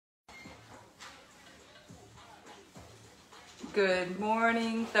Good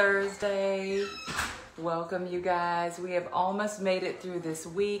morning, Thursday. Welcome, you guys. We have almost made it through this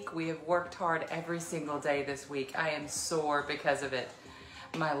week. We have worked hard every single day this week. I am sore because of it.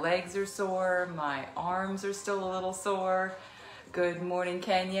 My legs are sore. My arms are still a little sore. Good morning,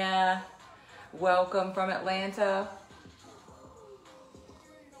 Kenya. Welcome from Atlanta.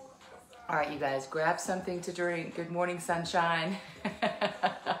 All right, you guys, grab something to drink. Good morning, sunshine.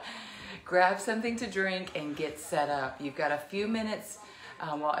 Grab something to drink and get set up. You've got a few minutes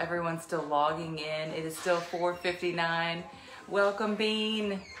while everyone's still logging in. It is still 4:59. Welcome,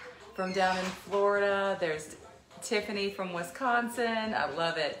 Bean, from down in Florida. There's Tiffany from Wisconsin. I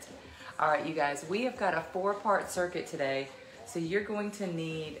love it. All right, you guys, we have got a 4-part circuit today. So you're going to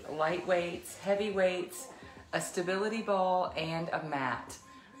need light weights, heavy weights, a stability ball, and a mat.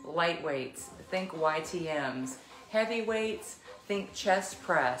 Light weights, think YTMs. Heavy weights, think chest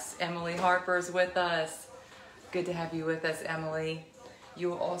press. Emily Harper's with us. Good to have you with us, Emily.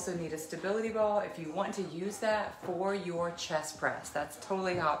 You will also need a stability ball if you want to use that for your chest press. That's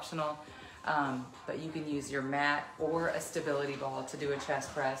totally optional, but you can use your mat or a stability ball to do a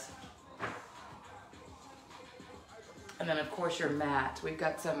chest press. And then of course your mat. We've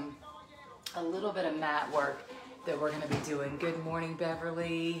got a little bit of mat work that we're gonna be doing. Good morning,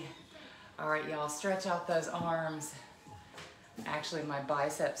 Beverly. All right, y'all, stretch out those arms. Actually, my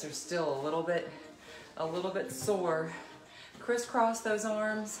biceps are still a little bit sore. Crisscross those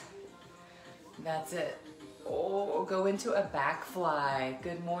arms. That's it. Oh, go into a back fly.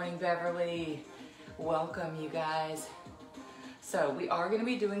 Good morning, Beverly. Welcome, you guys. So we are gonna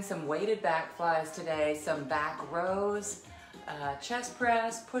be doing some weighted back flies today, some back rows, chest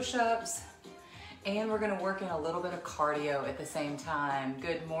press, push-ups, and we're gonna work in a little bit of cardio at the same time.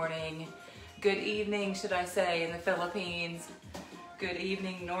 Good morning, good evening, should I say, in the Philippines. Good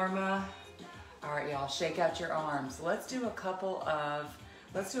evening, Norma. All right, y'all, shake out your arms. Let's do a couple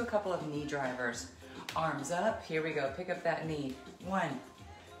of knee drivers. Arms up, here we go, pick up that knee. 1,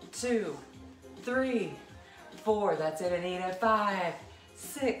 2, 3, 4, that's it, Anita. 5,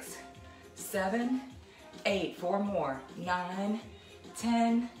 6, 7, 8, 4 more. 9,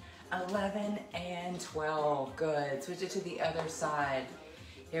 10, 11, and 12. Good. Switch it to the other side.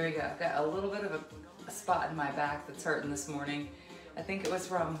 Here we go. I've got a little bit of a spot in my back that's hurting this morning. I think it was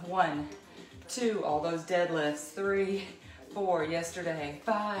from 1, 2, all those deadlifts. 3, 4 yesterday.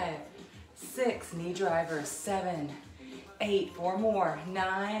 5, 6, knee drivers. 7, 8, 4 more.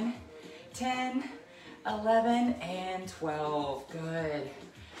 9, 10, 11, and 12. Good.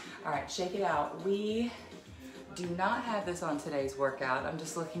 All right, shake it out. We do not have this on today's workout. I'm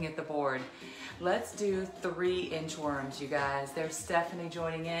just looking at the board. Let's do 3 inchworms, you guys. There's Stephanie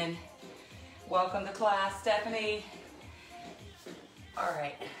joining in. Welcome to class, Stephanie. All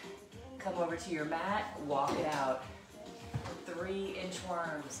right, come over to your mat, walk it out. 3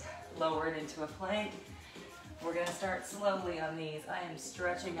 inchworms. Lower it into a plank. We're gonna start slowly on these. I am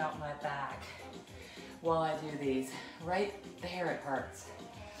stretching out my back while I do these. Right there it hurts.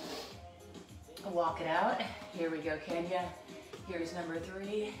 Walk it out. Here we go, Kenya. Here's number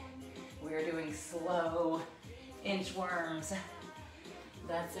 3. We're doing slow inchworms.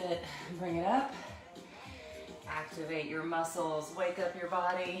 That's it. Bring it up. Activate your muscles. Wake up your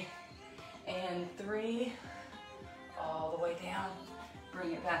body. And 3. All the way down.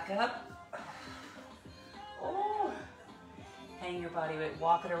 Bring it back up. Oh. Hang your body weight.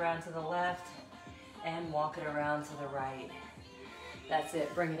 Walk it around to the left and walk it around to the right. That's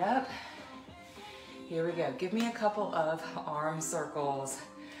it. Bring it up. Here we go. Give me a couple of arm circles.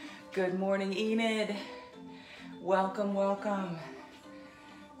 Good morning, Enid. Welcome, welcome.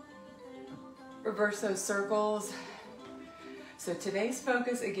 Reverse those circles. So today's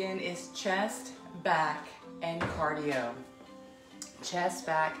focus again is chest, back, and cardio. Chest,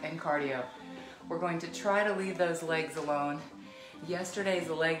 back, and cardio. We're going to try to leave those legs alone. Yesterday's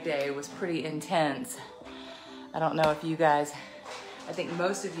leg day was pretty intense. I don't know if you guys, I think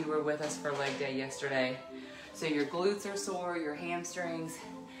most of you were with us for leg day yesterday. So your glutes are sore, your hamstrings.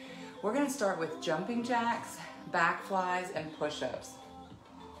 We're gonna start with jumping jacks, back flies, and push-ups.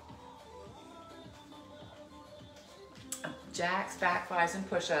 Jacks, back flies, and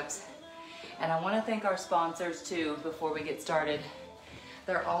push-ups. And I wanna thank our sponsors too before we get started.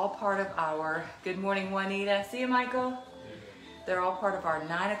 They're all part of our, good morning, Juanita. See you, Michael. They're all part of our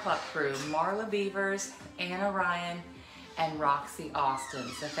 9 o'clock crew. Marla Beavers, Anna Ryan, and Roxy Austin.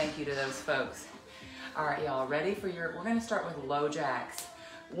 So thank you to those folks. All right, y'all, ready for your, we're gonna start with low jacks.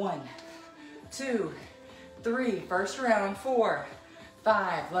 1, 2, 3, first round. 4,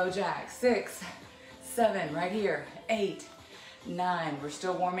 5, low jacks. 6, 7, right here. 8, 9, we're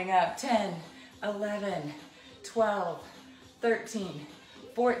still warming up. 10, 11, 12, 13,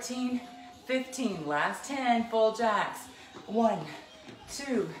 14, 15. Last 10 full jacks. 1,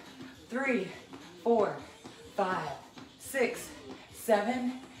 2, 3, 4, 5, 6,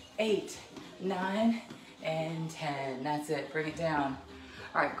 7, 8, 9, and 10. That's it. Bring it down.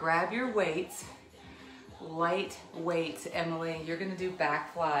 All right, grab your weights. Light weights, Emily. You're gonna do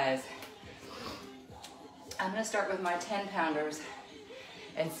back flies. I'm gonna start with my 10-pounders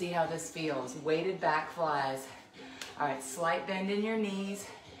and see how this feels. Weighted back flies. All right, slight bend in your knees.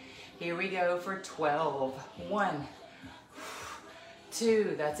 Here we go for 12. 1,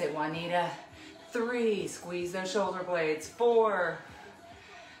 2, that's it, Juanita. 3, squeeze those shoulder blades. 4,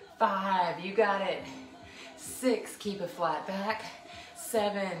 5, you got it. 6, keep a flat back.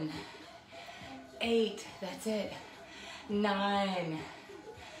 7, 8, that's it. 9,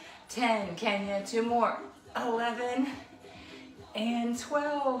 10, Kenya, 2 more. 11, and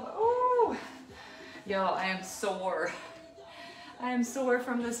 12. Ooh, y'all, I am sore. I am sore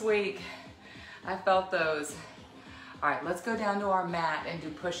from this week. I felt those. All right, let's go down to our mat and do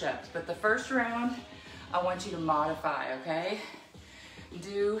push-ups. But the first round, I want you to modify, okay?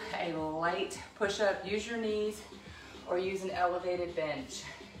 Do a light push-up. Use your knees or use an elevated bench.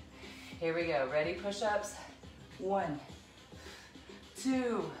 Here we go. Ready? Push-ups. 1,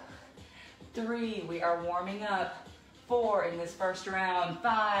 2, 3. We are warming up. 4 in this first round.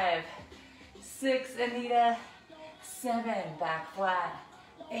 5, 6, Anita. 7, back flat.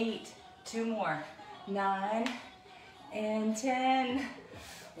 8, 2 more. 9, and 10.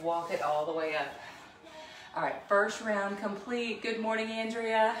 Walk it all the way up. All right, first round complete. Good morning,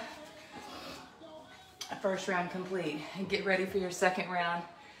 Andrea. First round complete. And get ready for your second round.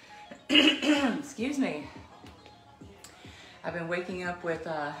 Excuse me. I've been waking up with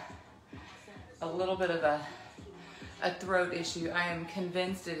a little bit of a throat issue. I am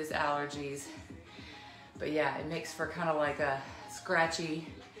convinced it is allergies. But yeah, it makes for kind of like a scratchy,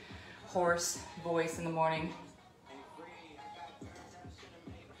 hoarse voice in the morning.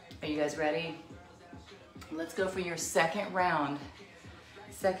 Are you guys ready? Let's go for your second round.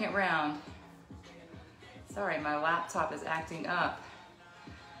 Second round. Sorry, my laptop is acting up.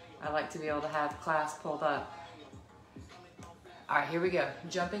 I like to be able to have class pulled up. All right, here we go.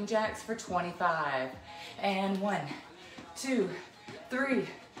 Jumping jacks for 25. And 1, 2, 3,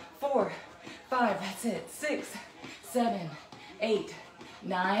 4, 5, that's it. 6, 7, 8,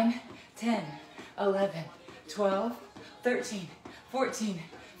 9, 10, 11, 12, 13, 14,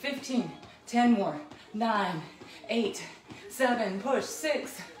 15, 10 more. 9, 8, 7, push.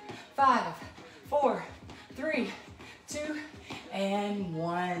 6, 5, 4, 3, 2, and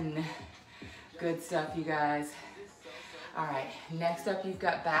 1. Good stuff, you guys. All right, next up you've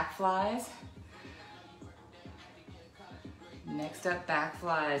got back flies. Next up, back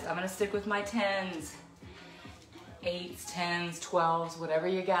flies. I'm gonna stick with my 10s. 8s, 10s, 12s, whatever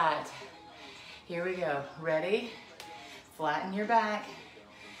you got. Here we go. Ready? Flatten your back.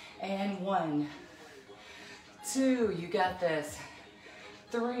 And 1, 2, you got this.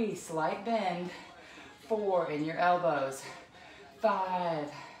 3, slight bend. 4, in your elbows.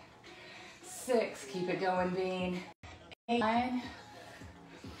 5, 6, keep it going, Bean. 8, 9,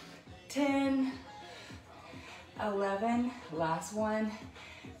 10, 11, last one,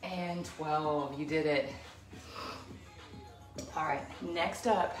 and 12. You did it. All right, next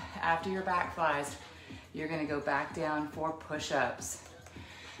up, after your back flies, you're gonna go back down for push-ups.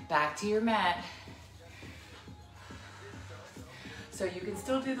 Back to your mat. So you can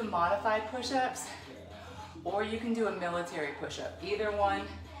still do the modified push-ups, or you can do a military push-up. Either one,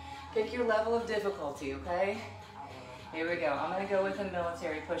 pick your level of difficulty, okay? Here we go. I'm gonna go with a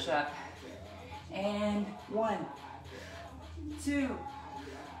military push-up. And 1, 2,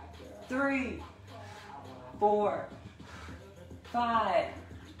 3, 4, 5,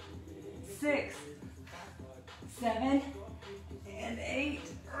 6, 7, and 8.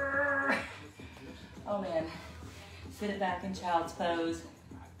 Oh man. Sit it back in child's pose.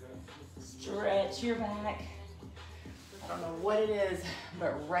 Stretch your back. I don't know what it is,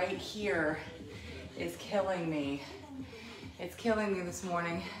 but right here is killing me. It's killing me this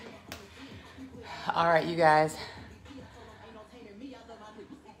morning. All right, you guys.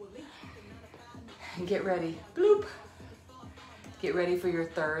 Get ready. Bloop. Get ready for your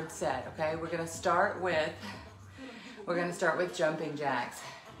third set, okay? We're gonna start with jumping jacks.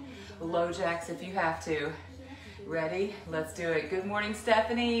 Low jacks if you have to. Ready? Let's do it. Good morning,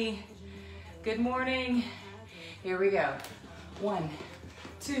 Stephanie. Good morning. Here we go. 1,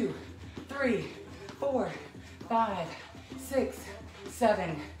 2, 3, 4, 5, 6,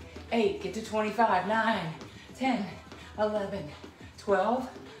 7, 8. Get to 25. 9, 10, 11, 12,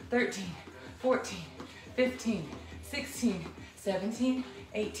 13, 14, 15, 16, 17,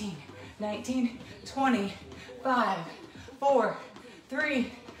 18, 19, 20, 5, 4,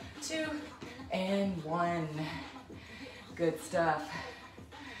 3, 2, and 1. Good stuff.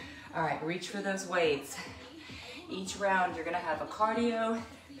 All right, reach for those weights. Each round, you're gonna have a cardio,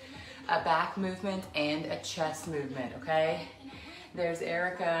 a back movement, and a chest movement, okay? There's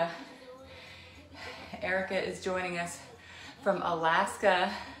Erica. Erica is joining us from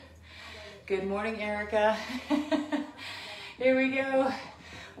Alaska. Good morning, Erica. Here we go.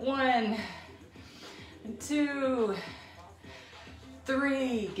 1, 2,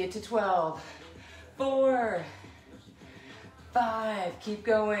 3, get to 12, 4, 5, keep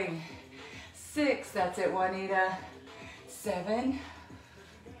going, 6, that's it, Juanita, 7,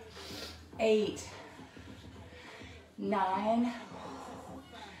 8, 9,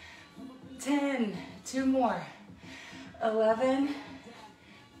 10, 2 more, 11,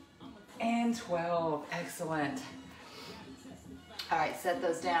 and 12, excellent. All right, set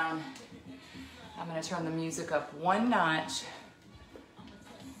those down. I'm gonna turn the music up 1 notch.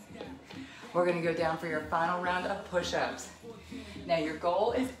 We're gonna go down for your final round of push-ups. Now your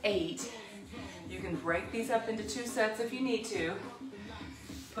goal is 8. You can break these up into 2 sets if you need to.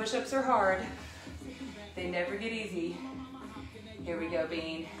 Push-ups are hard. They never get easy. Here we go,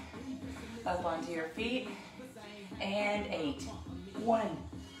 Bean. Up onto your feet, and 8. 1,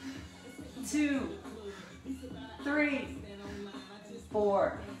 2, 3,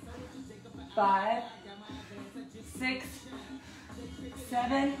 4, 5, 6,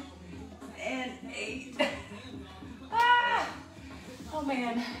 7, and 8. Ah! Oh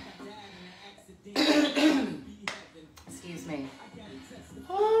man. Excuse me.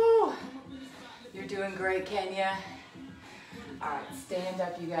 Oh, you're doing great, Kenya. All right, stand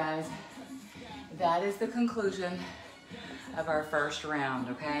up, you guys. That is the conclusion of our first round,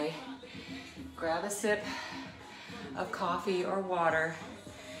 okay? Grab a sip of coffee or water,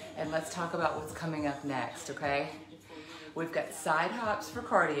 and let's talk about what's coming up next, okay? We've got side hops for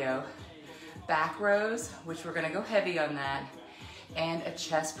cardio, back rows, which we're gonna go heavy on that, and a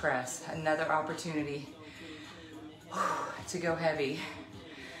chest press, another opportunity to go heavy.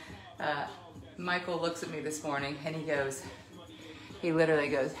 Michael looks at me this morning and he literally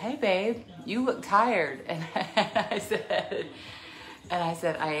goes, "Hey babe, you look tired." And I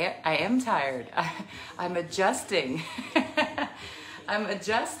said, I am tired. I'm adjusting. I'm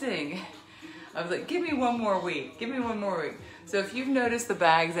adjusting. I was like, give me 1 more week. Give me 1 more week. So if you've noticed the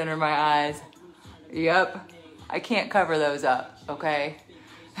bags under my eyes, yep, I can't cover those up, okay?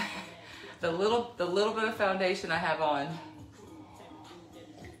 The little bit of foundation I have on,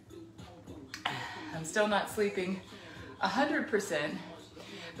 I'm still not sleeping 100%,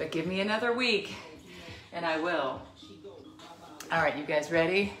 but give me another week and I will. All right, you guys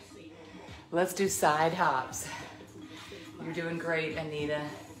ready? Let's do side hops. You're doing great, Anita.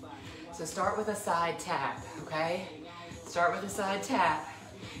 So start with a side tap, okay? Start with a side tap.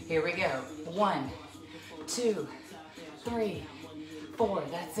 Here we go. 1, 2, 3, 4,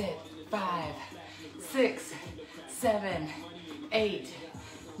 that's it. 5, 6, 7, 8,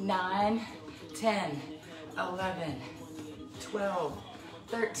 9, 10, 11, 12,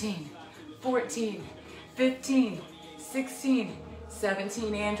 13, 14, 15, 16,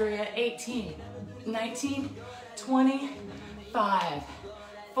 17, Andrea, 18, 19, 20, 5,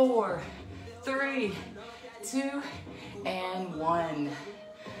 4, 3, 2, and 1.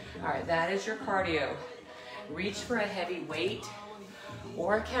 All right, that is your cardio. Reach for a heavy weight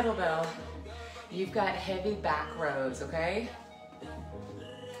or a kettlebell. You've got heavy back rows, okay?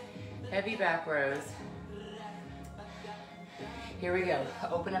 Heavy back rows. Here we go.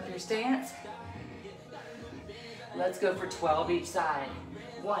 Open up your stance. Let's go for 12 each side.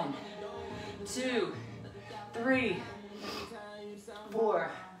 1, 2, 3,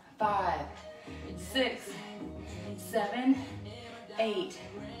 4, 5, 6, 7, 8,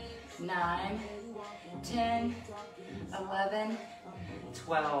 9, 10, 11,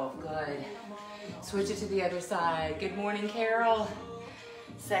 12. Good. Switch it to the other side. Good morning, Carol.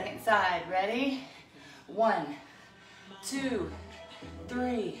 Second side. Ready? 1, 2,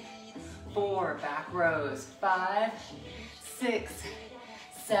 3, 4. Back rows. 5, 6,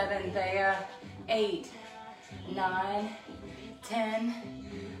 7. Thea. 8, 9, 10,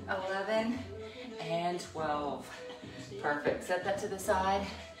 11, and 12. Perfect. Set that to the side.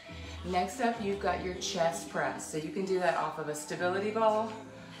 Next up, you've got your chest press. So you can do that off of a stability ball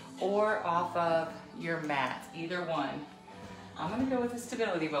or off of your mat, either one. I'm gonna go with a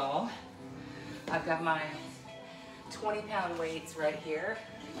stability ball. I've got my 20-pound weights right here.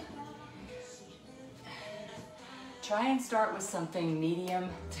 Try and start with something medium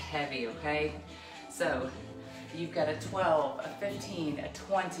to heavy, okay? So You've got a 12, a 15, a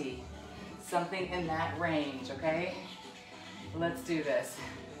 20, something in that range, okay? Let's do this.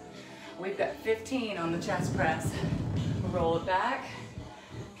 We've got 15 on the chest press. Roll it back.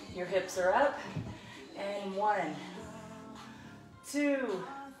 Your hips are up. And 1, 2,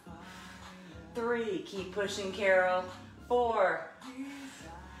 3. Keep pushing, Carol. 4,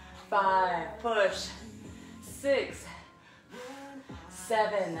 5. Push. 6,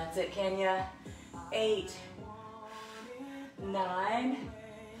 7. That's it, Kenya. 8, 9,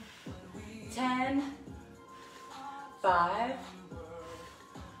 10, 5,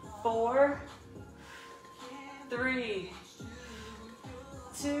 4, 3,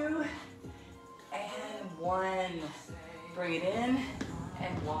 2, and 1. Bring it in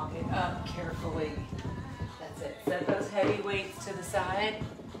and walk it up carefully. That's it. Set those heavy weights to the side.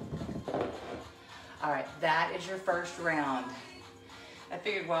 All right, that is your first round. I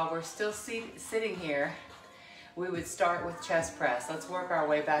figured while we're still sitting here, we would start with chest press. Let's work our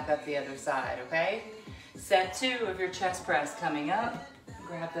way back up the other side, okay? Set 2 of your chest press coming up.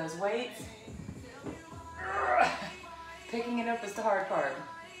 Grab those weights. Picking it up is the hard part.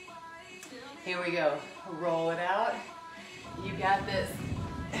 Here we go. Roll it out. You got this.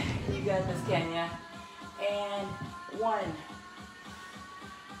 You got this, Kenya. And 1,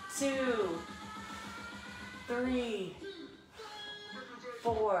 2, 3,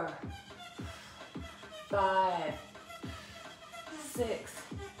 4, 5, 6,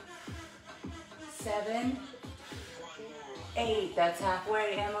 7, 8. That's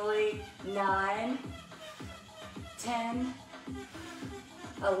halfway, Emily. 9, 10,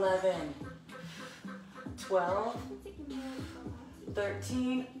 11, 12,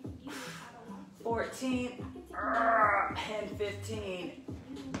 13, 14, and 15.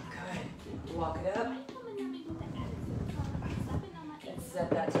 Good. Walk it up. And set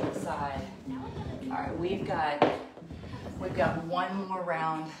that to the side. All right, we've got one more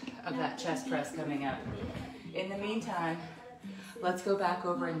round of that chest press coming up. In the meantime, let's go back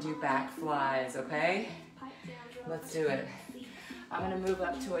over and do back flies, okay? Let's do it. I'm gonna move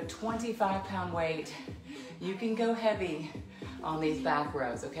up to a 25-pound weight. You can go heavy on these back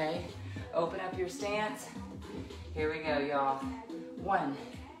rows, okay? Open up your stance. Here we go, y'all. 1,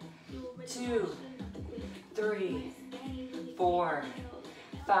 2, 3, 4,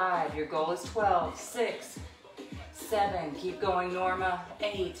 5. Your goal is 12. 6, 7. Keep going, Norma.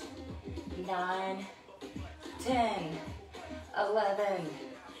 8, 9, 10, 11,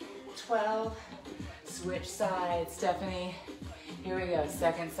 12. Switch sides, Stephanie. Here we go,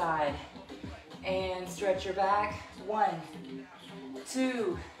 second side. And stretch your back. 1,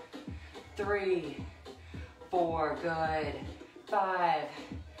 2, 3, 4, good. 5,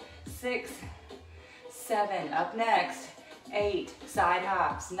 6, 7, up next. 8, side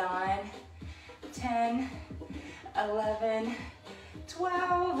hops. 9, 10, 11,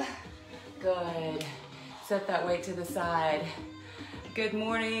 12. Good. Set that weight to the side. Good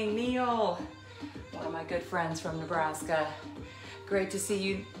morning, Neil. One of my good friends from Nebraska. Great to see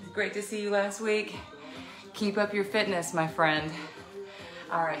you. Great to see you last week. Keep up your fitness, my friend.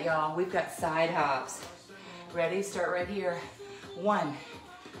 All right, y'all, we've got side hops. Ready? Start right here. 1,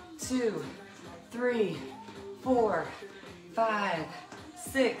 2, 3, 4, 5,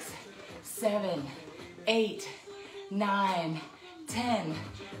 6, 7, 8, 9, 10,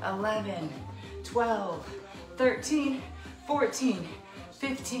 11, 12, 13, 14,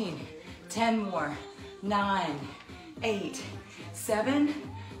 15, 10 more. 9, 8, 7,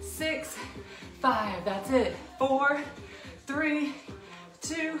 6, 5. That's it. 4, 3,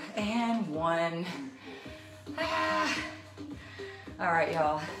 2, and 1. All right,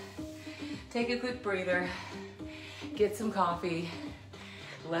 y'all. Take a quick breather. Get some coffee.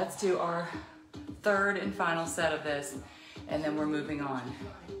 Let's do our third and final set of this, and then we're moving on.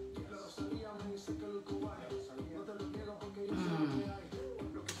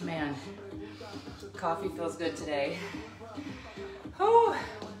 Man, coffee feels good today. Whew. All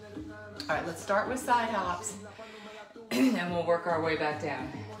right, let's start with side hops, and we'll work our way back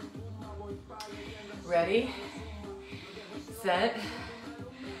down. Ready, set,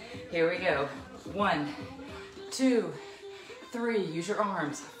 here we go. 1, 2, 3, use your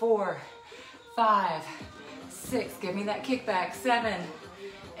arms. 4, 5, 6, give me that kickback. 7,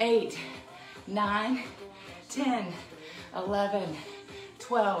 8, 9, 10, 11,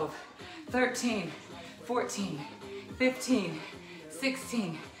 12, 13, 14, 15,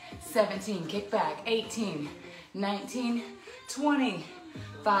 16, 17, kick back. 18, 19, 20,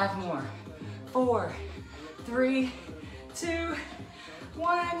 5 more. 4, 3, 2,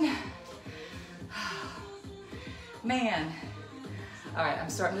 1. Man. All right, I'm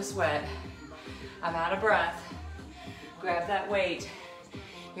starting to sweat. I'm out of breath. Grab that weight.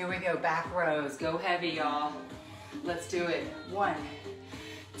 Here we go, back rows. Go heavy, y'all. Let's do it. 1,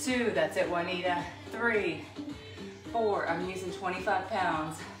 2, that's it, Juanita. 3, 4, I'm using 25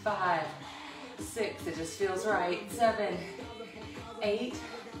 pounds. 5, 6, it just feels right. 7, 8,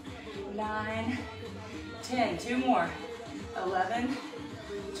 9, 10, 2 more. 11,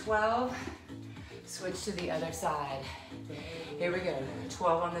 12, switch to the other side. Here we go,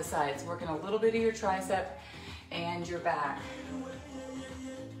 12 on this side. It's working a little bit of your tricep and your back.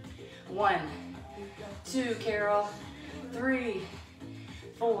 1, 2, Carol, 3,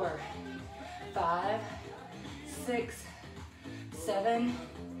 4, 5, 6, 7,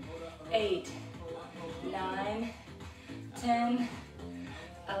 8, 9, 10,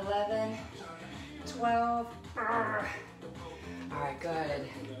 11, 12. All right, good.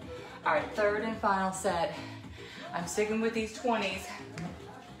 All right, third and final set. I'm sticking with these 20s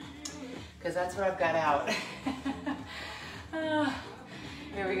because that's what I've got out.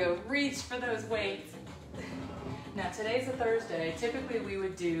 Here we go, reach for those weights. Now today's a Thursday. Typically we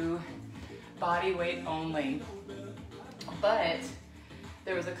would do body weight only, but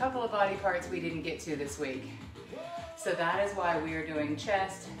there was a couple of body parts we didn't get to this week. So that is why we are doing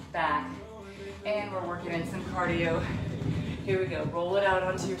chest, back, and we're working in some cardio. Here we go, roll it out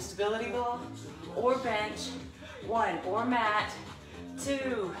onto your stability ball or bench. 1, or mat.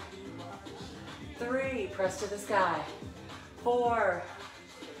 2, 3, press to the sky. 4,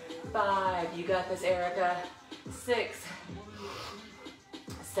 5, you got this, Erica. 6,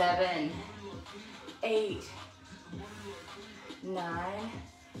 7, 8, 9,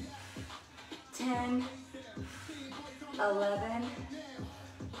 10, 11,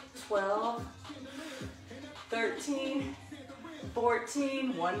 12, 13,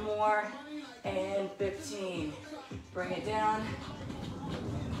 14, one more, and 15. Bring it down,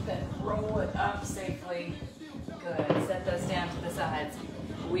 then roll it up safely. Good, set those down to the sides.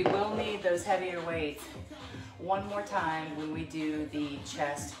 We will need those heavier weights one more time when we do the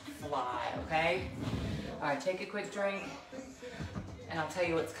chest fly, okay? All right, take a quick drink, and I'll tell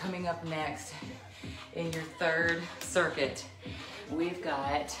you what's coming up next in your third circuit. We've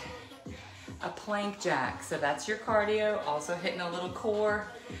got a plank jack, so that's your cardio, also hitting a little core.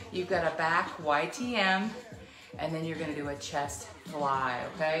 You've got a back YTM, and then you're gonna do a chest fly,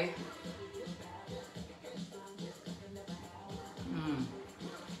 okay?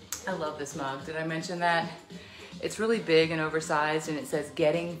 I love this mug. Did I mention that? It's really big and oversized, and it says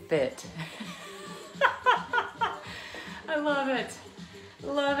 "Getting Fit." I love it.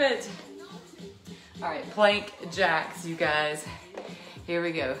 Love it. All right, plank jacks, you guys. Here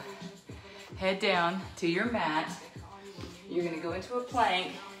we go. Head down to your mat. You're gonna go into a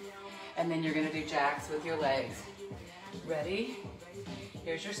plank, and then you're gonna do jacks with your legs. Ready?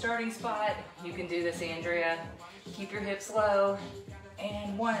 Here's your starting spot. You can do this, Andrea. Keep your hips low.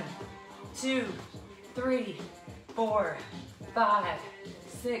 And 1, 2, 3, 4, 5,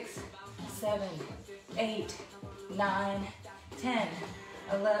 6, 7, 8, 9, 10,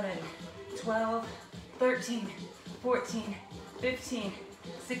 11, 12, 13, 14, 15,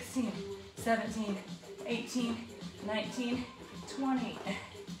 16, 17, 18, 19, 20.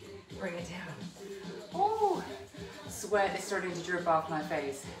 Bring it down. Ooh, sweat is starting to drip off my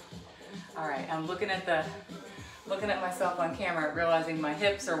face. All right, I'm looking at myself on camera, realizing my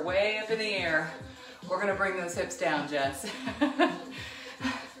hips are way up in the air. We're gonna bring those hips down, Jess.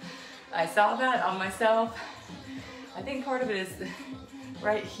 I saw that on myself. I think part of it is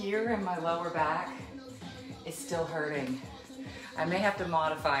right here in my lower back is still hurting. I may have to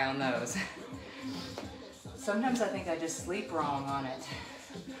modify on those. Sometimes I think I just sleep wrong on it.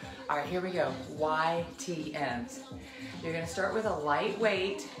 All right, here we go, YTMs. You're gonna start with a light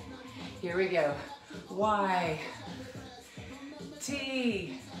weight. Here we go, Y,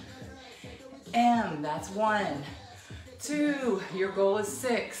 T, M, that's 1, 2, your goal is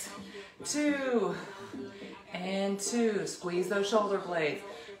 6, 2, and 2, squeeze those shoulder blades,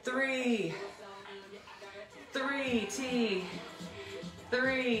 3, T,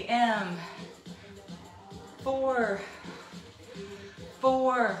 3, M, 4,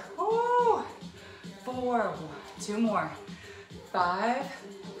 ooh, 4, 2 more, 5,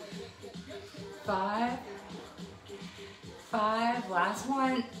 5, last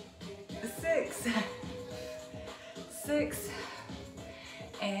one, 6,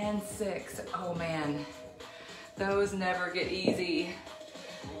 and 6. Oh man, those never get easy.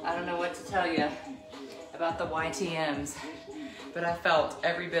 I don't know what to tell you about the YTMs, but I felt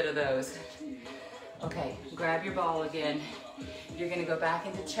every bit of those. Okay, grab your ball again. You're gonna go back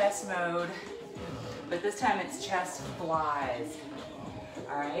into chest mode, but this time it's chest flies.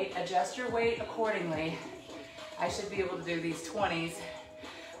 All right, adjust your weight accordingly. I should be able to do these 20s,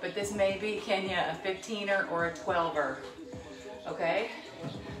 but this may be, Kenya, a 15er or a 12er, okay?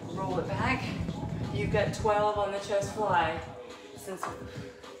 Roll it back. You've got 12 on the chest fly. Since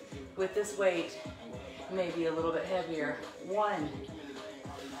with this weight, maybe a little bit heavier. 1,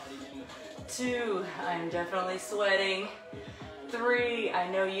 2, I'm definitely sweating. 3, I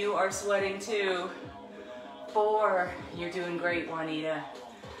know you are sweating too. 4, you're doing great, Juanita.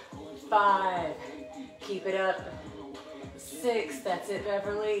 5, keep it up. 6, that's it,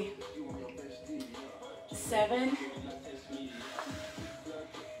 Beverly. 7,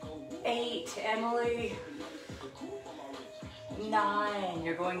 8, Emily. 9,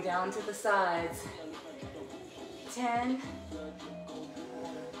 you're going down to the sides. 10,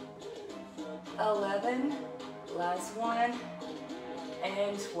 11, last one,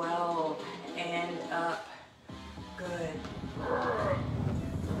 and 12, and up. Good.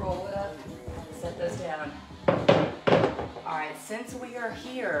 Roll it up, set those down. All right, since we are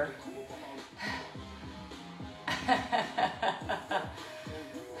here,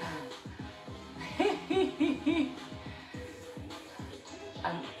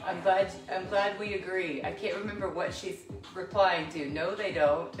 I'm glad we agree. I can't remember what she's replying to. No, they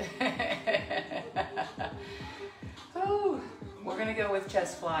don't. Oh, we're gonna go with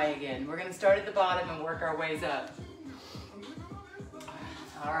chest fly again. We're gonna start at the bottom and work our ways up.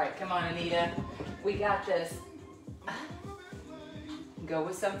 All right, come on, Anita. We got this. Go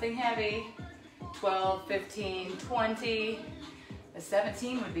with something heavy. 12, 15, 20. A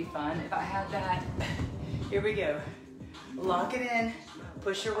 17 would be fun if I had that. Here we go. Lock it in.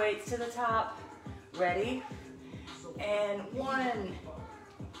 Push your weights to the top. Ready? And 1,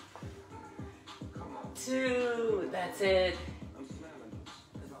 2, that's it.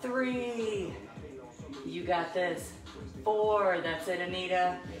 3, you got this. 4, that's it,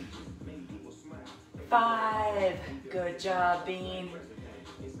 Anita. 5, good job, Bean.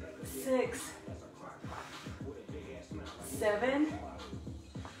 6, 7,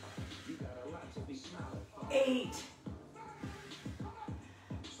 8,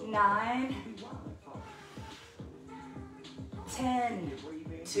 9, 10,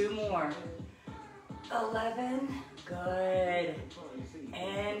 2 more. 11, good.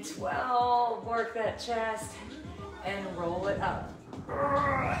 And 12, work that chest and roll it up.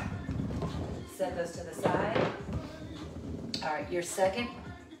 Set those to the side. All right, your second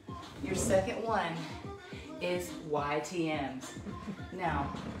one is YTMs.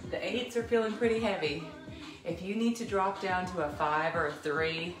 Now, the 8s are feeling pretty heavy. If you need to drop down to a 5 or a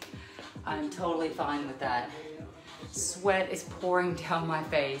 3, I'm totally fine with that. Sweat is pouring down my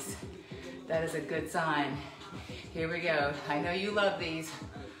face. That is a good sign. Here we go. I know you love these.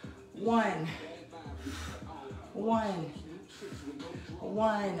 1, 1,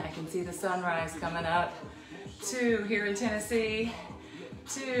 1. I can see the sunrise coming up. 2 here in Tennessee.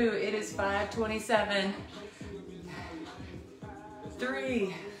 2, it is 5:27.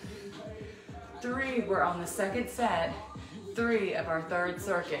 3, we're on the second set. 3 of our third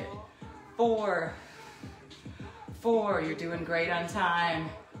circuit. 4, you're doing great on time.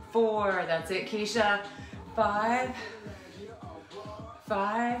 4, that's it, Keisha. 5,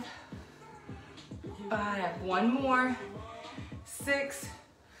 1 more. 6,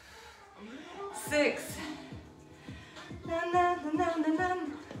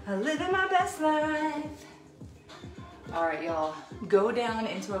 I'm living my best life. All right, y'all, go down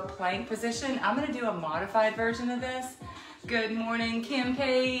into a plank position. I'm gonna do a modified version of this. Good morning, Kim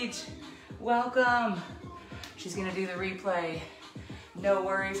Page. Welcome. She's gonna do the replay. No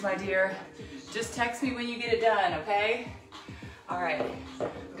worries, my dear. Just text me when you get it done, okay? All right,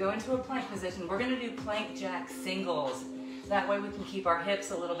 go into a plank position. We're gonna do plank jack singles. That way we can keep our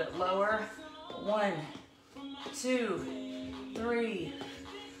hips a little bit lower. 1, 2, 3,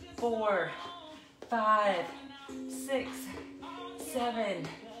 4, 5, 6, 7,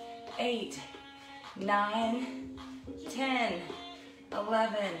 8, 9, 10,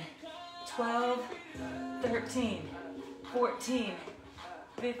 11, 12, 13, 14,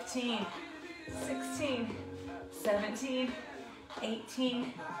 15, 16, 17,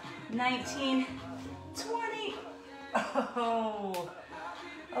 18, 19, 20. Oh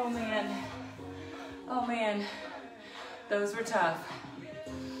man, those were tough.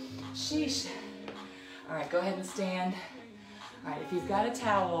 Sheesh. All right, go ahead and stand. All right, if you've got a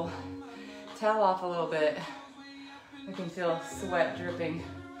towel, towel off a little bit. We can feel sweat dripping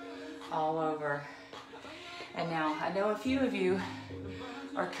all over. And now, I know a few of you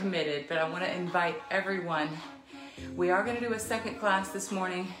are committed, but I want to invite everyone. We are going to do a second class this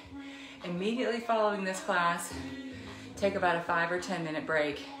morning. Immediately following this class, take about a 5 or 10 minute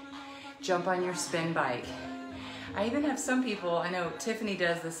break. Jump on your spin bike. I even have some people, I know Tiffany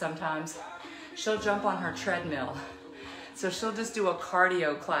does this sometimes, she'll jump on her treadmill. So she'll just do a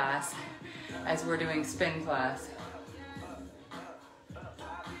cardio class as we're doing spin class.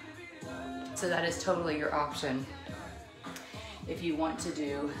 So that is totally your option if you want to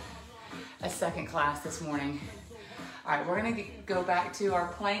do a second class this morning. All right, we're gonna go back to our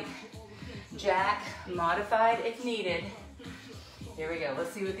plank jack, modified if needed. Here we go,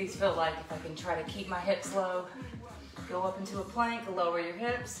 let's see what these feel like. If I can try to keep my hips low. Go up into a plank, lower your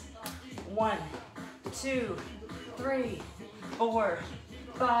hips. 1, 2, 3, 4,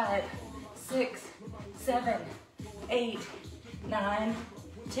 5, 6, 7, 8, 9,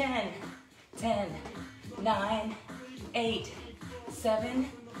 10, 10, 9, 8,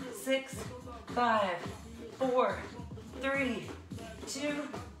 7, 6, 5, 4, 3, 2,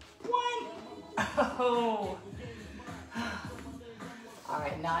 1. Oh. All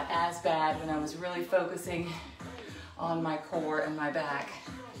right, not as bad when I was really focusing on my core and my back.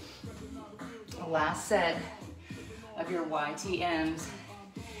 Last set of your YTMs.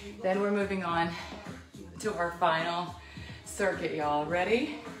 Then we're moving on to our final circuit, y'all.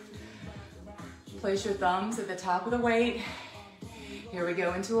 Ready? Place your thumbs at the top of the weight. Here we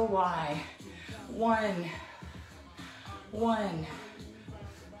go into a Y. 1, 1,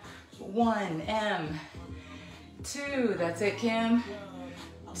 1, M. 2, that's it, Kim.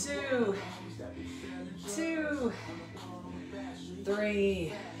 2, 2,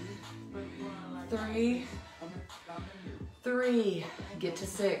 3, 3, 3, get to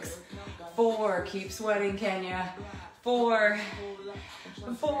 6, 4, keep sweating, Kenya. 4,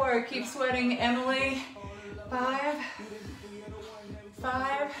 4, keep sweating, Emily. 5,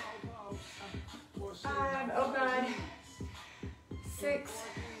 5, 5, oh God. 6,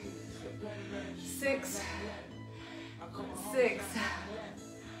 6, 6.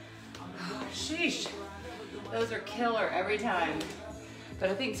 Sheesh, those are killer every time. But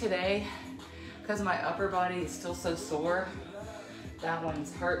I think today, because my upper body is still so sore, that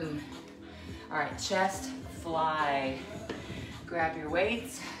one's hurting. All right, chest fly. Grab your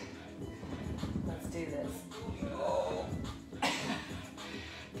weights. Let's do this. Oh.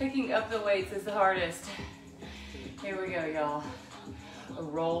 Picking up the weights is the hardest. Here we go, y'all.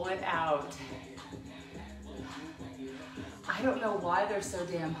 Roll it out. I don't know why they're so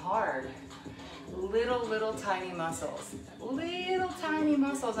damn hard. Little tiny muscles. Little tiny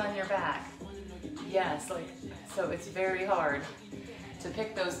muscles on your back. Yes, like, so it's very hard to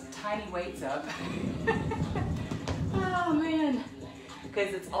pick those tiny weights up. Oh man,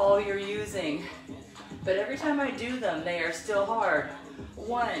 because it's all you're using. But every time I do them, they are still hard.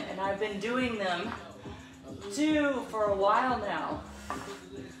 1, and I've been doing them. 2 for a while now.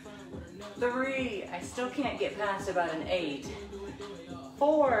 3, I still can't get past about an 8.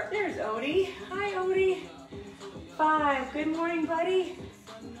 4, there's Odie. Hi, Odie. 5, good morning, buddy.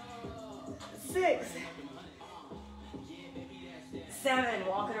 6, 7,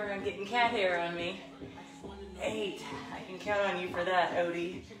 walking around getting cat hair on me. 8, I can count on you for that,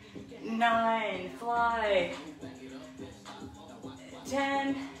 Odie. 9, fly.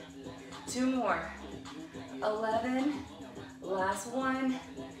 10, 2 more. 11, last one.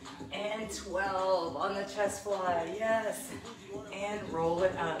 And 12 on the chest fly, yes. And roll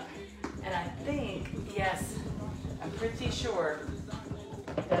it up. And I think, yes, I'm pretty sure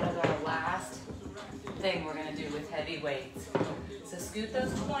that is our last thing we're gonna do with heavy weights. So scoot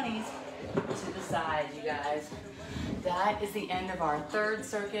those 20s to the side, you guys. That is the end of our 3rd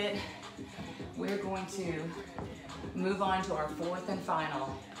circuit. We're going to move on to our 4th and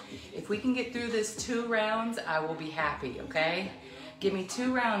final. If we can get through this 2 rounds, I will be happy, okay? Give me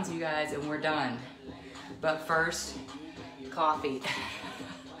 2 rounds, you guys, and we're done. But first, coffee.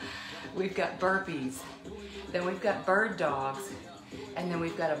 We've got burpees. Then we've got bird dogs. And then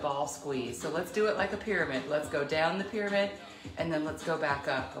we've got a ball squeeze. So let's do it like a pyramid. Let's go down the pyramid, and then let's go back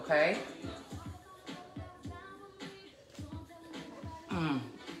up, okay?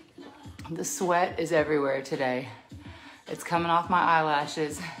 The sweat is everywhere today. It's coming off my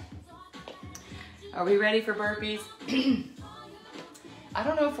eyelashes. Are we ready for burpees? I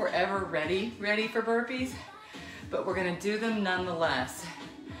don't know if we're ever ready for burpees, but we're gonna do them nonetheless.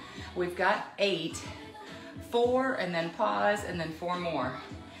 We've got 8, 4, and then pause, and then 4 more.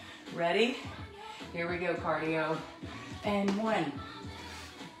 Ready? Here we go, cardio. And 1.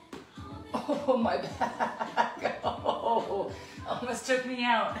 Oh, my back. Oh, almost took me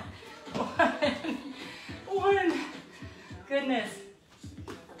out. 1. Goodness.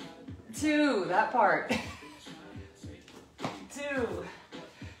 2, that part. 2.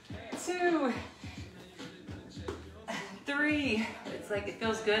 2. 3. It's like it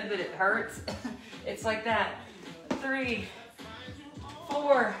feels good, but it hurts. It's like that. 3,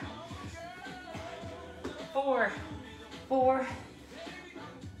 4, 4, 4.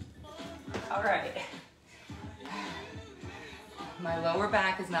 All right. My lower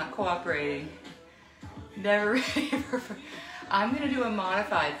back is not cooperating. Never ready for, I'm gonna do a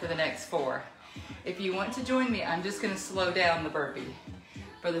modified for the next 4. If you want to join me, I'm just gonna slow down the burpee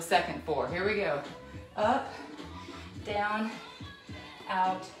for the second 4. Here we go. Up, down,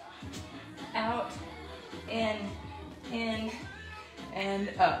 out, out, in, and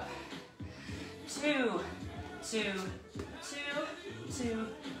up. 2, 2, 2, 2,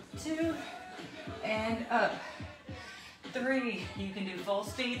 2, and up. 3, you can do full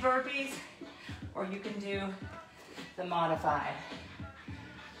speed burpees, or you can do the modified.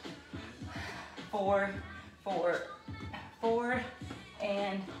 4, 4, 4,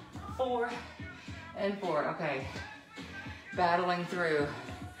 and 4, and 4. Okay, battling through.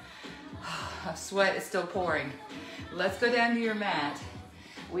 Sweat is still pouring. Let's go down to your mat.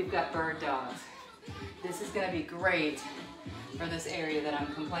 We've got bird dogs. This is gonna be great for this area that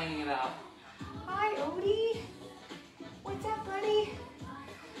I'm complaining about. Hi, Odie. What's up, buddy?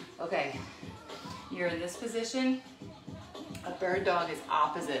 Okay, you're in this position. A bird dog is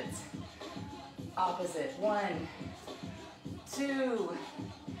opposites. Opposite. 1, 2,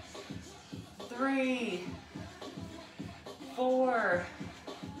 3, 4,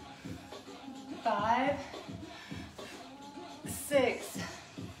 5, 6,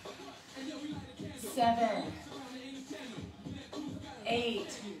 7,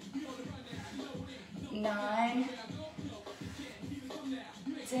 8, 9,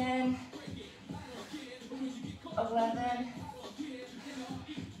 10, 11,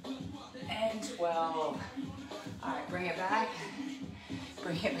 and 12. All right, bring it back.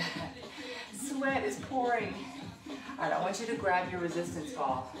 Bring it back. Sweat is pouring. All right, I want you to grab your resistance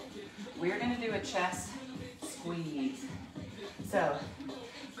ball. We're gonna do a chest squeeze. So,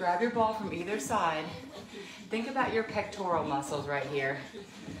 grab your ball from either side. Think about your pectoral muscles right here.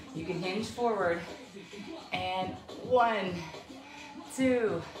 You can hinge forward. And 1,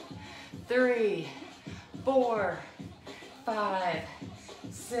 2, 3, 4, 5,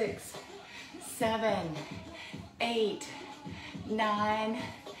 6, 7, 8, 9,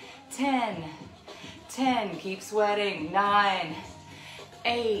 10. 10, keep sweating. 9,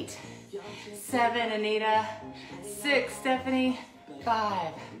 8, 7, Anita. 6, Stephanie.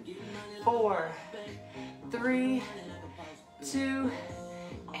 5, 4, 3, 2,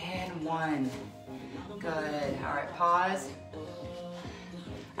 and 1. Good. All right, pause.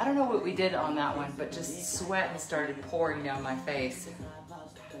 I don't know what we did on that one, but just sweat has started pouring down my face.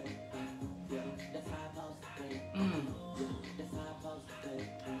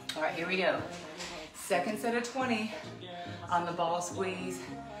 All right, here we go. Second set of 20 on the ball squeeze,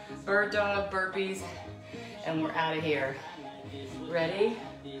 bird dog, burpees, and we're out of here. Ready?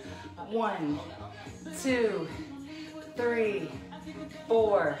 1, 2, 3,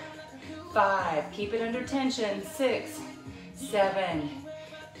 4, 5. Keep it under tension. 6, 7,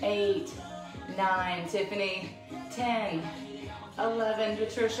 8, 9. Tiffany. 10, 11.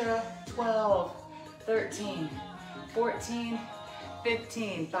 Patricia. 12, 13, 14,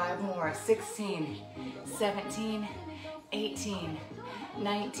 15. 5 more. 16, 17, 18,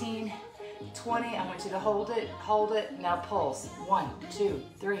 19, 20. I want you to hold it, hold it. Now pulse. 1, 2,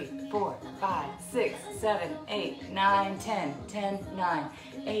 3, 4, 5, 6, 7, 8, 9, 10, 10, 9,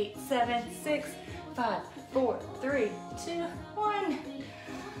 8, 7, 6, 5, 4, 3, 2, 1.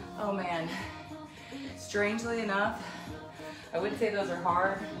 Oh man. Strangely enough, I wouldn't say those are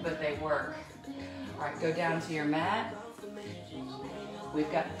hard, but they work. All right, go down to your mat.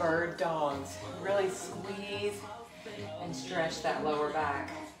 We've got bird dogs. Really squeeze and stretch that lower back.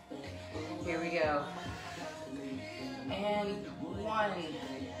 Here we go. And 1,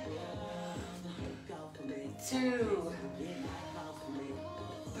 2,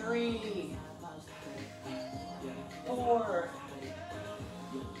 3, 4,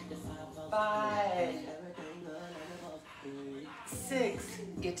 5, 6,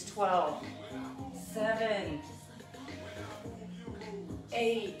 get to 12, 7,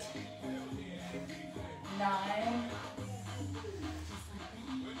 8, 9,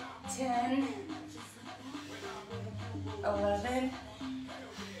 10, 11,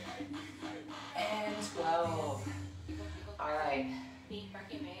 and 12. All right.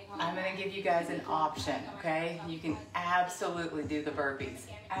 I'm gonna give you guys an option, okay? You can absolutely do the burpees,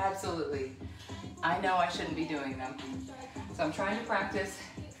 absolutely. I know I shouldn't be doing them. So I'm trying to practice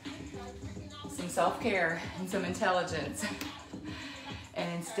some self-care and some intelligence. And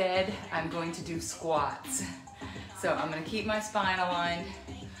instead, I'm going to do squats. So I'm gonna keep my spine aligned.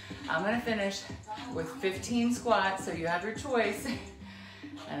 I'm gonna finish with 15 squats, so you have your choice.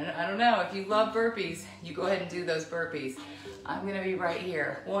 I don't know, if you love burpees, you go ahead and do those burpees. I'm gonna be right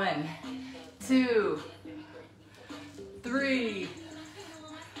here. 1, 2, 3,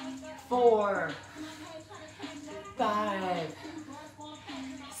 4, 5,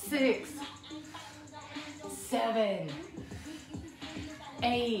 6, 7,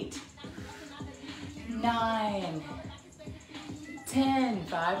 8, 9, 10,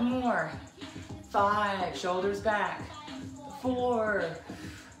 5 more. 5, shoulders back. 4,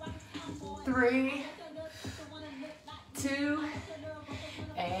 3, 2,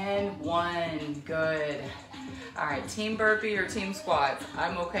 and 1. Good. All right, team burpee or team squats.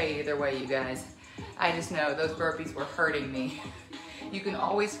 I'm okay either way, you guys. I just know those burpees were hurting me. You can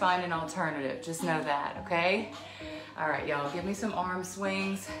always find an alternative. Just know that, okay? All right, y'all, give me some arm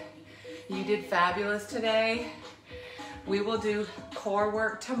swings. You did fabulous today. We will do core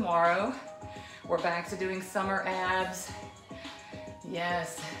work tomorrow. We're back to doing summer abs.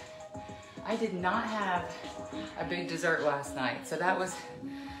 Yes. I did not have a big dessert last night, so that was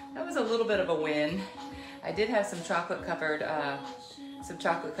a little bit of a win. I did have some chocolate covered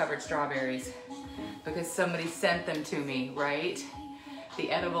strawberries because somebody sent them to me, right?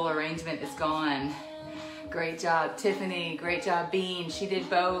 The edible arrangement is gone. Great job, Tiffany. Great job, Bean. She did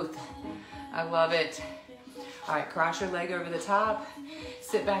both. I love it. All right, cross your leg over the top.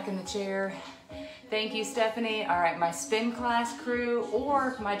 Sit back in the chair. Thank you, Stephanie. All right, my spin class crew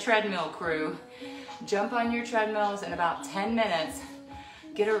or my treadmill crew, jump on your treadmills in about 10 minutes.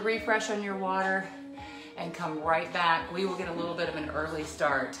 Get a refresh on your water and come right back. We will get a little bit of an early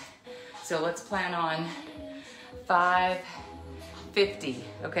start. So let's plan on 5:50,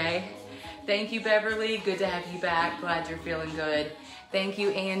 okay? Thank you, Beverly. Good to have you back. Glad you're feeling good. Thank you,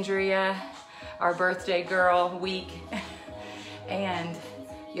 Andrea, our birthday girl week. And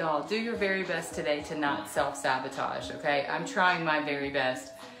y'all, do your very best today to not self-sabotage, okay? I'm trying my very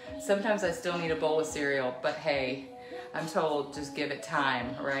best. Sometimes I still need a bowl of cereal, but hey, I'm told just give it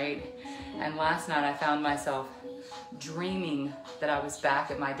time, right? And last night I found myself dreaming that I was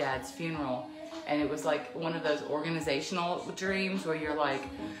back at my dad's funeral. And it was like one of those organizational dreams where you're like,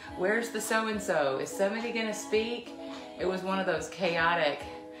 where's the so-and-so? Is somebody gonna speak? It was one of those chaotic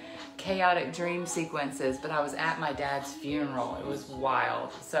dream sequences, but I was at my dad's funeral. It was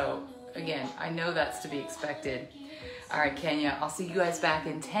wild. So again, I know that's to be expected. All right, Kenya, I'll see you guys back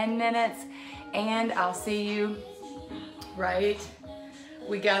in 10 minutes and I'll see you, right?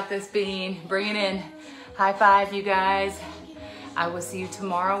 We got this, Bean. Bring it in. High five, you guys. I will see you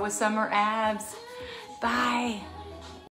tomorrow with summer abs. Bye.